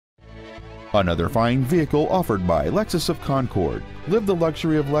Another fine vehicle offered by Lexus of Concord. Live the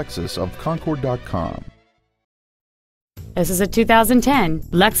luxury of Lexus of Concord.com. This is a 2010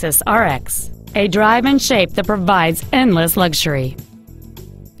 Lexus RX, a drive and shape that provides endless luxury.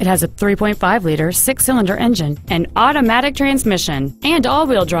 It has a 3.5-liter 6-cylinder engine, an automatic transmission, and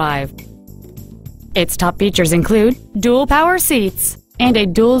all-wheel drive. Its top features include dual power seats and a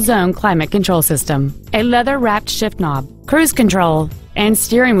dual-zone climate control system, a leather-wrapped shift knob, cruise control, and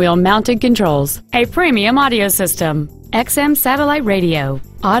steering wheel mounted controls, a premium audio system, XM satellite radio,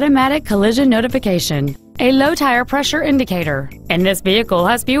 automatic collision notification, a low tire pressure indicator, and this vehicle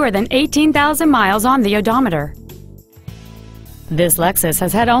has fewer than 18,000 miles on the odometer. This Lexus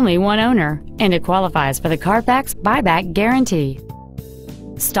has had only one owner, and it qualifies for the Carfax buyback guarantee.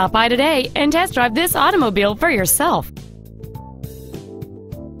 Stop by today and test drive this automobile for yourself.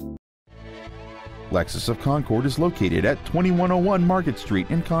 Lexus of Concord is located at 2101 Market Street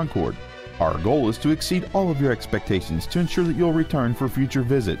in Concord. Our goal is to exceed all of your expectations to ensure that you'll return for future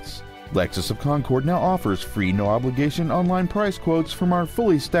visits. Lexus of Concord now offers free no-obligation online price quotes from our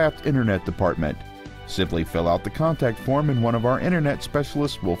fully staffed internet department. Simply fill out the contact form and one of our internet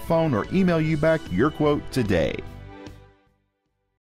specialists will phone or email you back your quote today.